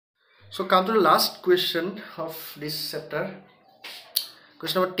So come to the last question of this chapter,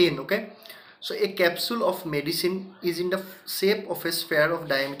 question number 10. Okay, so a capsule of medicine is in the shape of a sphere of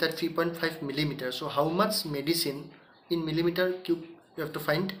diameter 3.5 millimeter. So how much medicine in millimeter cube you have to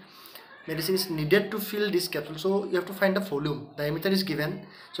find? Medicine is needed to fill this capsule, so you have to find the volume. Diameter is given,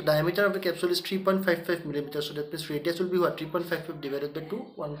 so diameter of the capsule is 3.55 millimeters. So that means radius will be what? 3.55 divided by 2,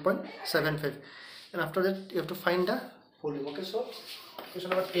 1.75, and after that you have to find the volume. Okay, so question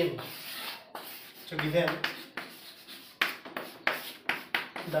number 10. So given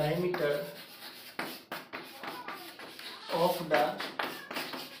diameter of the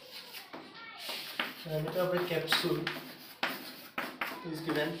capsule is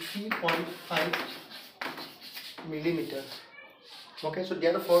given 3.5 millimeter. Okay, so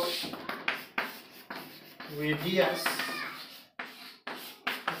therefore radius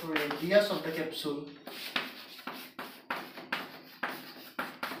of the capsule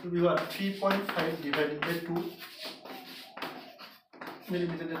will be what? 3.5 divided by 2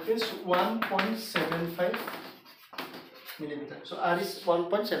 millimeter. That means 1.75 millimeter. So R is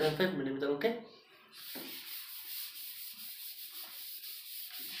 1.75 millimeter. Okay.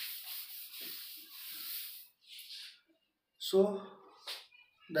 So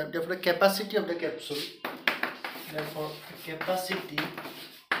therefore the capacity of the capsule,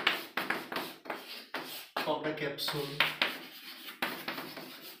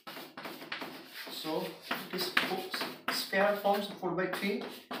 so this sphere forms 4/3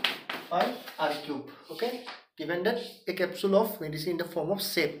 by R cube. Okay, given that a capsule of medicine in the form of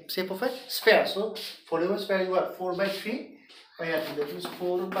shape of a sphere, so volume of sphere you are 4/3 by R cube. That means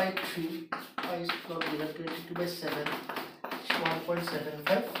 4/3 is not given 22/7,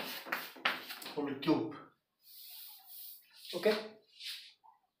 1.75 whole cube. Okay,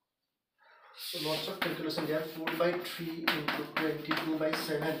 so lots of calculation there. 4/3 into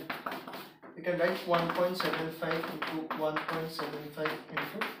 22/7. We can write 1.75 into 1.75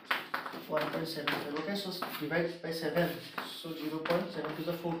 into 1.75. Okay, so divide by 7. So 0.7 to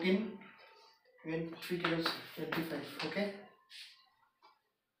the 14. Again 3 times 25. Okay,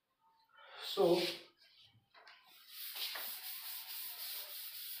 so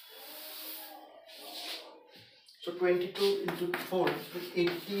so 22 into 4, so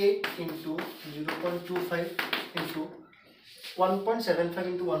 88 into 0.25 into 1.75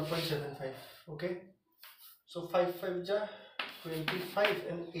 into 1.75. Okay, so 5 5 ja 25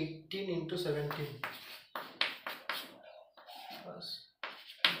 and 18 into 17 plus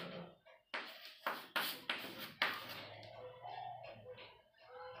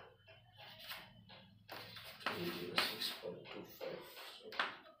 306.25.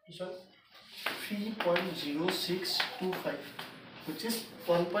 So this one 3.0625, which is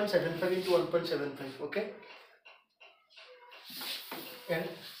 1.75 into 1.75. Okay, and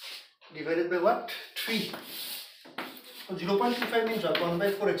divided by what? 3. So 0.25 means what?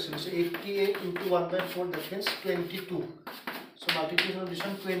 1/4 actually. So 88 into 1/4, that means 22. So multiplication of this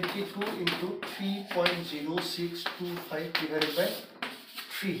one, 22 into 3.0625 divided by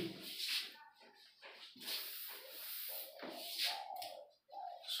 3.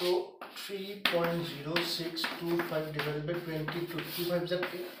 So 3.0625 divided by 22. 2 5 is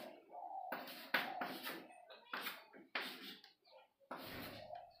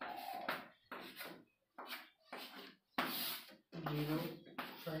 0,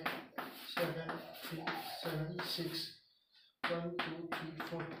 5, 7, 3, 7, 6, 1, 2, 3,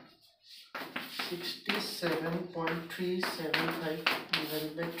 4. 67.375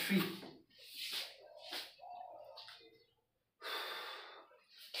 divided by 3.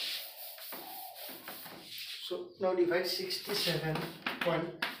 So now divide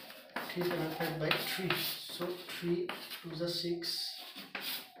 67.375 by 3. So 3 to the 6,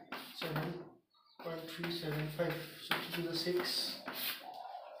 7.375. So 3 to the 6.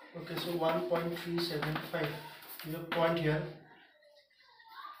 Okay, so 1.375. You have point here.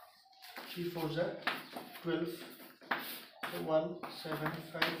 3 4s are 12. So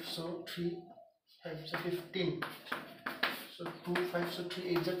 175. So 3 5s are 15. So 2 5. So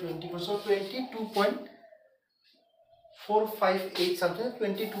 3 8s are 24. So 22.458 something,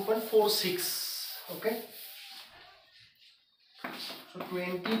 22.46. Okay, so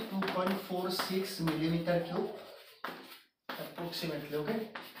 22.46 millimeter cube approximately. Okay,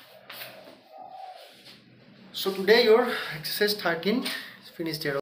 so today your exercise 13 is finished here.